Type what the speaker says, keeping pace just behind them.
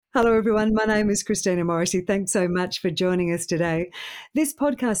Hello, everyone. My name is Christina Morrissey. Thanks so much for joining us today. This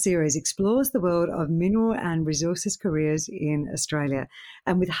podcast series explores the world of mineral and resources careers in Australia.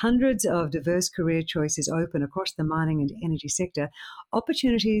 And with hundreds of diverse career choices open across the mining and energy sector,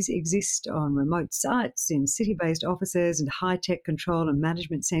 opportunities exist on remote sites, in city-based offices and high-tech control and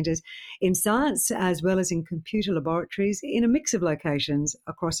management centres, in science as well as in computer laboratories in a mix of locations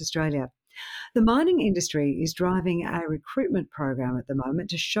across Australia. The mining industry is driving a recruitment program at the moment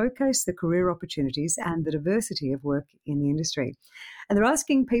to showcase the career opportunities and the diversity of work in the industry. And they're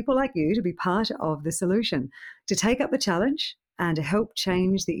asking people like you to be part of the solution, to take up the challenge and to help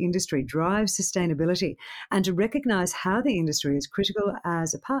change the industry, drive sustainability, and to recognise how the industry is critical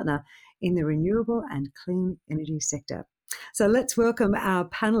as a partner in the renewable and clean energy sector. So let's welcome our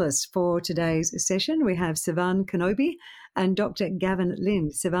panellists for today's session. We have Savanne Canobie and Dr. Gavin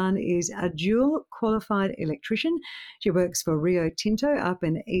Lind. Savanne is a dual qualified electrician. She works for Rio Tinto up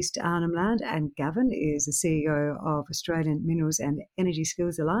in East Arnhem Land, and Gavin is the CEO of Australian Minerals and Energy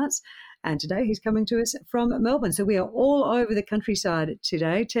Skills Alliance. And today he's coming to us from Melbourne. So we are all over the countryside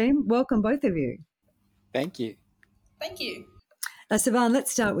today, team. Welcome, both of you. Thank you. Thank you. Savanne,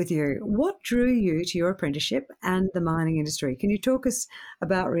 let's start with you. What drew you to your apprenticeship and the mining industry? Can you talk us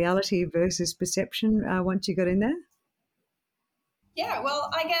about reality versus perception once you got in there? Yeah, well,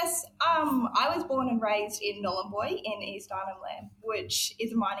 I guess I was born and raised in Nhulunbuy in East Arnhem Land, which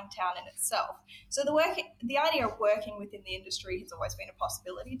is a mining town in itself. So the idea of working within the industry has always been a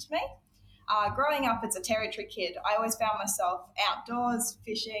possibility to me. Growing up as a territory kid, I always found myself outdoors,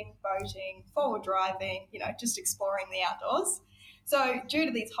 fishing, boating, forward driving, just exploring the outdoors. So due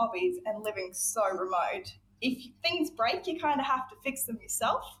to these hobbies and living so remote, if things break, you kind of have to fix them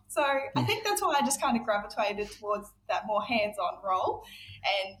yourself. So I think that's why I just kind of gravitated towards that more hands-on role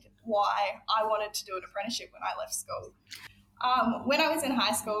and why I wanted to do an apprenticeship when I left school. When I was in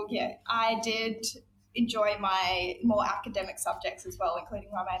high school, I did enjoy my more academic subjects as well,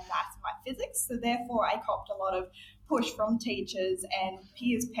 including my maths and my physics. So therefore, I copped a lot of push from teachers and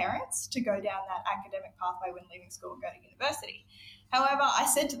peers' parents to go down that academic pathway when leaving school and go to university. However, I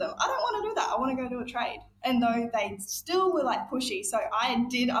said to them, I don't want to do that. I want to go do a trade. And though they still were pushy, so I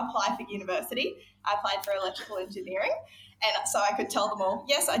did apply for university. I applied for electrical engineering. And so I could tell them all,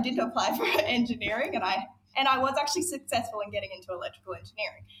 yes, I did apply for engineering. And I was actually successful in getting into electrical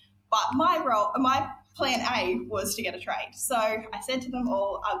engineering. But my plan A was to get a trade. So I said to them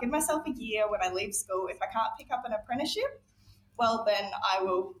all, I'll give myself a year when I leave school. If I can't pick up an apprenticeship, well, then I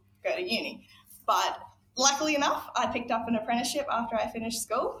will go to uni. But luckily enough, I picked up an apprenticeship after I finished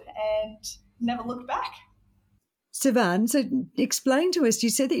school and never looked back. Savanne, so explain to us, you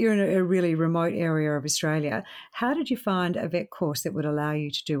said that you're in a really remote area of Australia. How did you find a vet course that would allow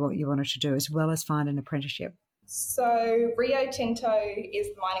you to do what you wanted to do as well as find an apprenticeship? So Rio Tinto is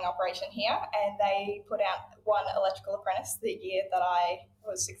the mining operation here, and they put out one electrical apprentice the year that I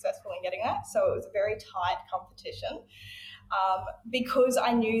was successful in getting that. So it was a very tight competition because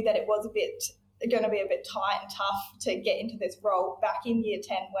I knew that it was going to be a bit tight and tough to get into this role. Back in year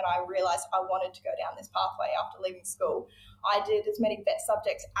 10, when I realised I wanted to go down this pathway after leaving school, I did as many vet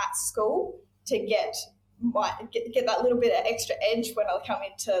subjects at school to get that little bit of extra edge when I come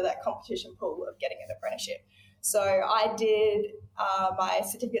into that competition pool of getting an apprenticeship. So I did my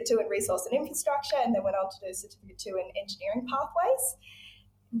Certificate 2 in Resource and Infrastructure, and then went on to do Certificate 2 in Engineering Pathways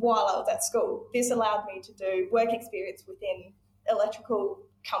while I was at school. This allowed me to do work experience within electrical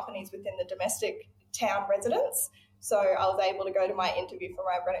companies within the domestic town residents. So I was able to go to my interview for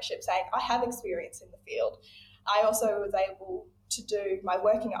my apprenticeship saying, I have experience in the field. I also was able to do my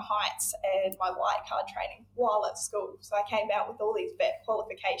working at heights and my white card training while at school. So I came out with all these vet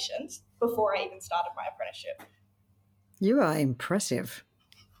qualifications before I even started my apprenticeship. You are impressive.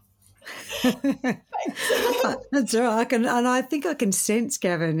 That's all right. I think I can sense,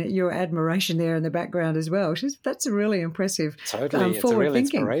 Gavin, your admiration there in the background as well. That's a really impressive. Totally, it's a real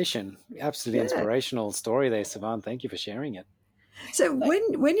inspiration. Absolutely inspirational story there, Savanne. Thank you for sharing it. So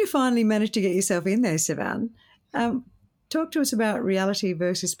when you finally managed to get yourself in there, Savanne, talk to us about reality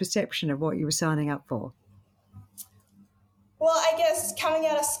versus perception of what you were signing up for. Well, I guess coming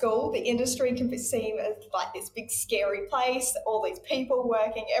out of school, the industry can be seen as this big scary place, all these people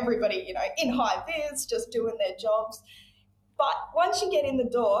working, everybody, in high vis, just doing their jobs. But once you get in the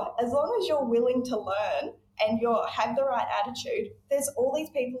door, as long as you're willing to learn and you have the right attitude, there's all these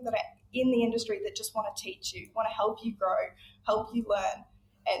people that are in the industry that just want to teach you, want to help you grow, help you learn.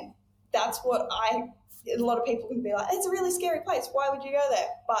 And that's what a lot of people can be like, it's a really scary place. Why would you go there?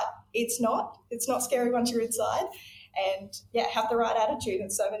 But it's not. It's not scary once you're inside. And have the right attitude, and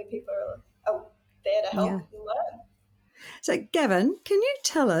so many people are there to help you learn. So, Gavin, can you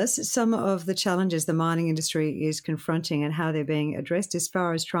tell us some of the challenges the mining industry is confronting and how they're being addressed as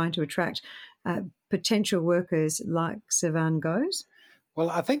far as trying to attract potential workers like Savanne goes? Well,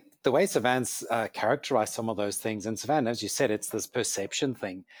 I think the way Savanne's characterized some of those things, and Savanne, as you said, it's this perception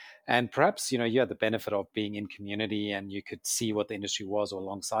thing. And perhaps, you had the benefit of being in community and you could see what the industry was or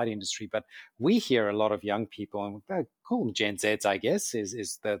alongside industry. But we hear a lot of young people, and they call them Gen Zs, I guess,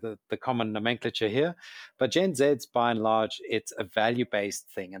 is the common nomenclature here. But Gen Zs, by and large, it's a value-based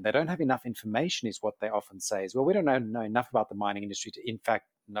thing. And they don't have enough information, is what they often say. Is, well, we don't know enough about the mining industry to, in fact,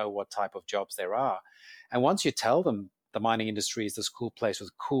 know what type of jobs there are. And once you tell them the mining industry is this cool place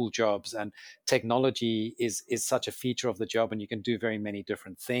with cool jobs, and technology is such a feature of the job, and you can do very many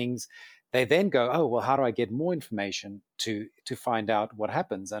different things, they then go, oh, well, how do I get more information to find out what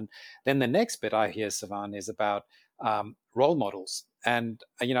happens? And then the next bit I hear, Savanne, is about role models. And,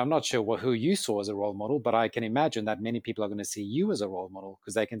 I'm not sure who you saw as a role model, but I can imagine that many people are going to see you as a role model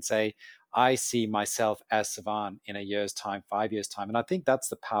because they can say, I see myself as Savanne in a year's time, 5 years' time. And I think that's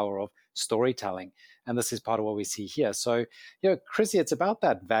the power of storytelling. And this is part of what we see here. So, Chrissy, it's about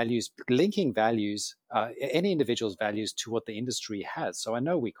that values, linking values, any individual's values to what the industry has. So I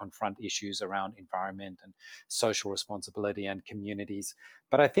know we confront issues around environment and social responsibility and communities.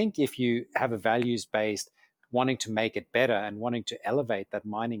 But I think if you have a values-based wanting to make it better and wanting to elevate that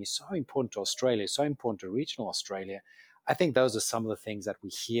mining is so important to Australia, so important to regional Australia, I think those are some of the things that we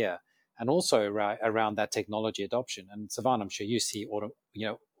hear. And also around that technology adoption. And Savanne, I'm sure you see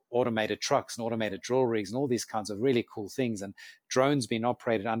automated trucks and automated drill rigs and all these kinds of really cool things, and drones being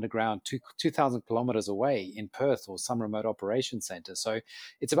operated underground 2,000 kilometers away in Perth or some remote operation center. So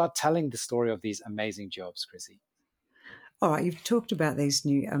it's about telling the story of these amazing jobs, Chrissy. All right, you've talked about these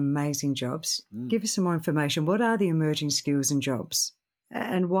new amazing jobs. Give us some more information. What are the emerging skills and jobs,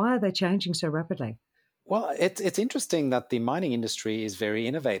 and why are they changing so rapidly? Well, it's interesting that the mining industry is very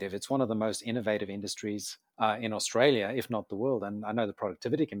innovative. It's one of the most innovative industries in Australia, if not the world. And I know the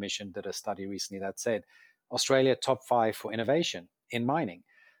Productivity Commission did a study recently that said Australia top 5 for innovation in mining.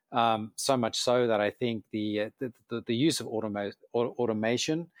 So much so that I think the use of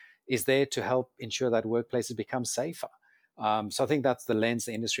automation is there to help ensure that workplaces become safer. So I think that's the lens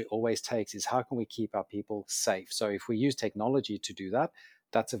the industry always takes, is how can we keep our people safe? So if we use technology to do that,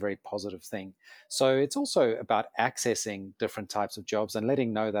 that's a very positive thing. So it's also about accessing different types of jobs and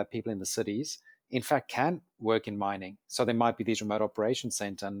letting know that people in the cities, in fact, can work in mining. So there might be these remote operations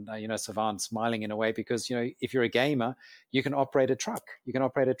centers, and Savanne's smiling in a way because if you're a gamer, you can operate a truck. You can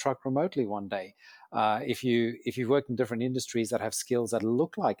operate a truck remotely one day. If you've worked in different industries that have skills that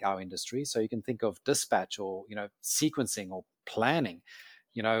look like our industry, so you can think of dispatch or sequencing or planning.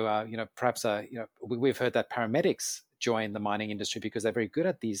 Perhaps we've heard that paramedics join the mining industry because they're very good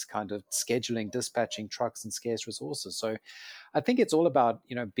at these kind of scheduling, dispatching trucks and scarce resources. So I think it's all about,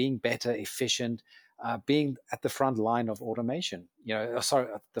 being better, efficient, being at the front line of automation,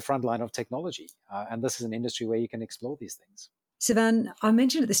 the front line of technology. And this is an industry where you can explore these things. Savanne, I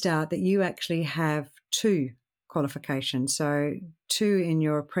mentioned at the start that you actually have 2 qualifications, so 2 in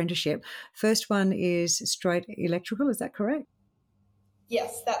your apprenticeship. First one is straight electrical, is that correct?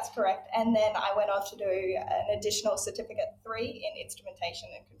 Yes, that's correct. And then I went on to do an additional certificate 3 in instrumentation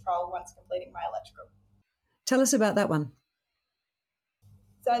and control once completing my electrical. Tell us about that one.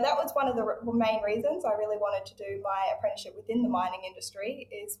 So that was one of the main reasons I really wanted to do my apprenticeship within the mining industry,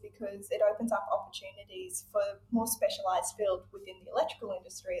 is because it opens up opportunities for more specialised field within the electrical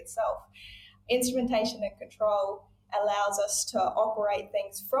industry itself. Instrumentation and control allows us to operate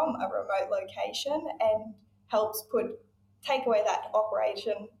things from a remote location and helps take away that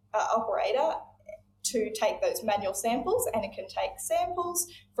operator to take those manual samples, and it can take samples,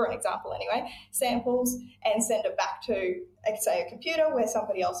 for an example anyway, samples, and send it back to, say, a computer where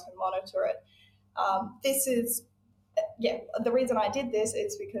somebody else can monitor it. The reason I did this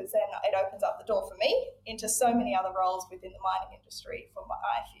is because then it opens up the door for me into so many other roles within the mining industry for my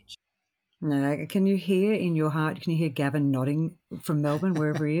future. No, can you hear in your heart, can you hear Gavin nodding from Melbourne,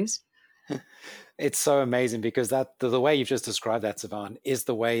 wherever he is? It's so amazing because the way you've just described that, Savanne, is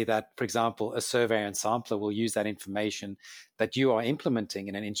the way that, for example, a surveyor and sampler will use that information that you are implementing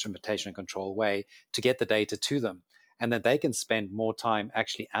in an instrumentation and control way to get the data to them. And then they can spend more time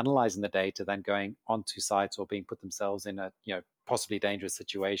actually analyzing the data than going onto sites or being put themselves in a possibly dangerous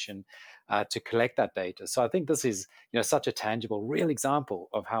situation to collect that data. So I think this is such a tangible, real example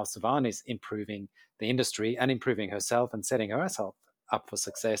of how Savanne is improving the industry and improving herself and setting herself up for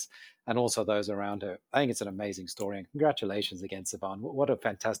success, and also those around her. I think it's an amazing story, and congratulations again, Savanne. What a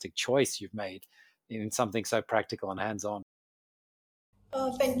fantastic choice you've made in something so practical and hands-on.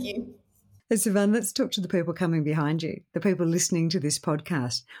 Oh, thank you. Hey, Savanne, let's talk to the people coming behind you, the people listening to this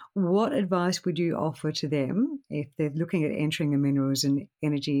podcast. What advice would you offer to them if they're looking at entering the minerals and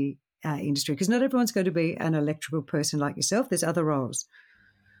energy industry? Because not everyone's going to be an electrical person like yourself. There's other roles.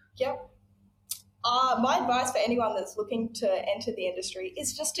 Yep. My advice for anyone that's looking to enter the industry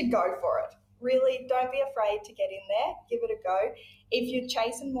is just to go for it. Really, don't be afraid to get in there. Give it a go. If you're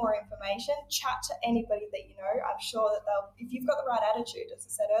chasing more information, chat to anybody that you know. I'm sure that if you've got the right attitude, as I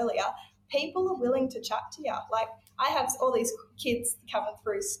said earlier, people are willing to chat to you. Like, I have all these kids coming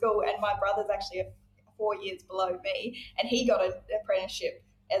through school, and my brother's actually 4 years below me, and he got an apprenticeship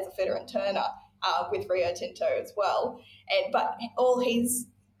as a fitter and turner with Rio Tinto as well. But all his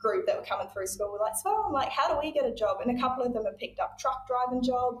group that were coming through school were like, so I'm like, how do we get a job? And a couple of them have picked up truck driving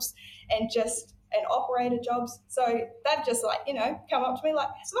jobs and operator jobs. So they've just come up to me like,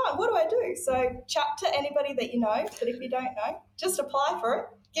 Savanne, what do I do? So chat to anybody that you know, but if you don't know, just apply for it,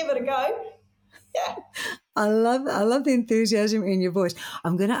 give it a go. Yeah. I love the enthusiasm in your voice.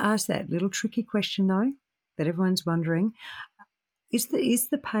 I'm going to ask that little tricky question though, that everyone's wondering. Is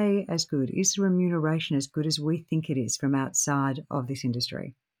the pay as good? Is the remuneration as good as we think it is from outside of this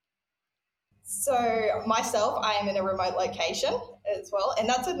industry? So myself, I am in a remote location as well, and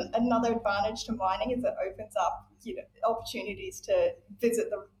that's another advantage to mining, is it opens up opportunities to visit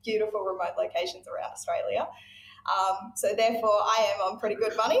the beautiful remote locations around Australia. So therefore, I am on pretty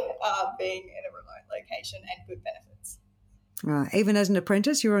good money, being in a remote location, and good benefits. Even as an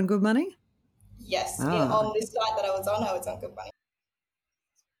apprentice, you were on good money? Yes, on this site that I was on good money.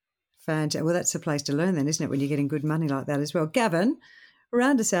 Fantastic. Well, that's the place to learn then, isn't it, when you're getting good money like that as well. Gavin,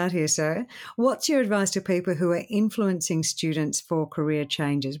 round us out here, sir. What's your advice to people who are influencing students for career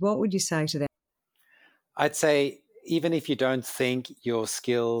changes? What would you say to them? I'd say even if you don't think your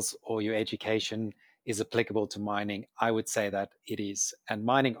skills or your education is applicable to mining, I would say that it is. And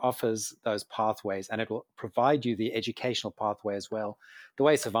mining offers those pathways, and it will provide you the educational pathway as well. The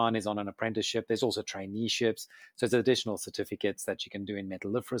way Savanne is on an apprenticeship, there's also traineeships. So there's additional certificates that you can do in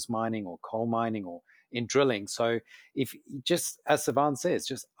metalliferous mining or coal mining or in drilling. So if just, as Savanne says,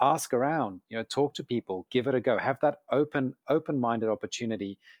 just ask around, talk to people, give it a go, have that open-minded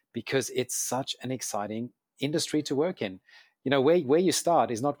opportunity, because it's such an exciting industry to work in. Where you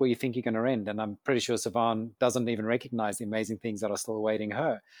start is not where you think you're going to end. And I'm pretty sure Savanne doesn't even recognize the amazing things that are still awaiting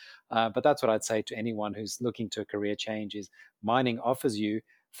her. But that's what I'd say to anyone who's looking to a career change is mining offers you,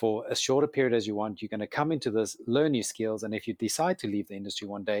 for as short a period as you want, you're going to come into this, learn new skills. And if you decide to leave the industry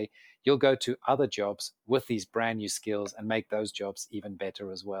one day, you'll go to other jobs with these brand new skills and make those jobs even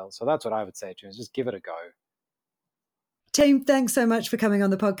better as well. So that's what I would say to you, is just give it a go. Team, thanks so much for coming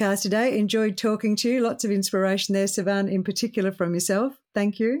on the podcast today. Enjoyed talking to you. Lots of inspiration there, Savanne, in particular from yourself.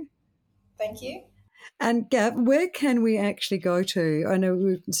 Thank you. Thank you. And Gav, where can we actually go to? I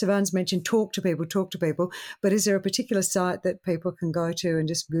know Savanne's mentioned talk to people, but is there a particular site that people can go to and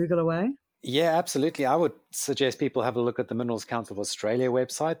just Google away? Yeah, absolutely. I would suggest people have a look at the Minerals Council of Australia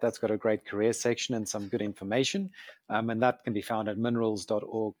website. That's got a great career section and some good information. And that can be found at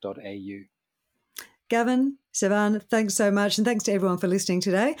minerals.org.au. Gavin, Savanne, thanks so much. And thanks to everyone for listening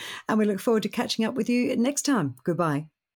today. And we look forward to catching up with you next time. Goodbye.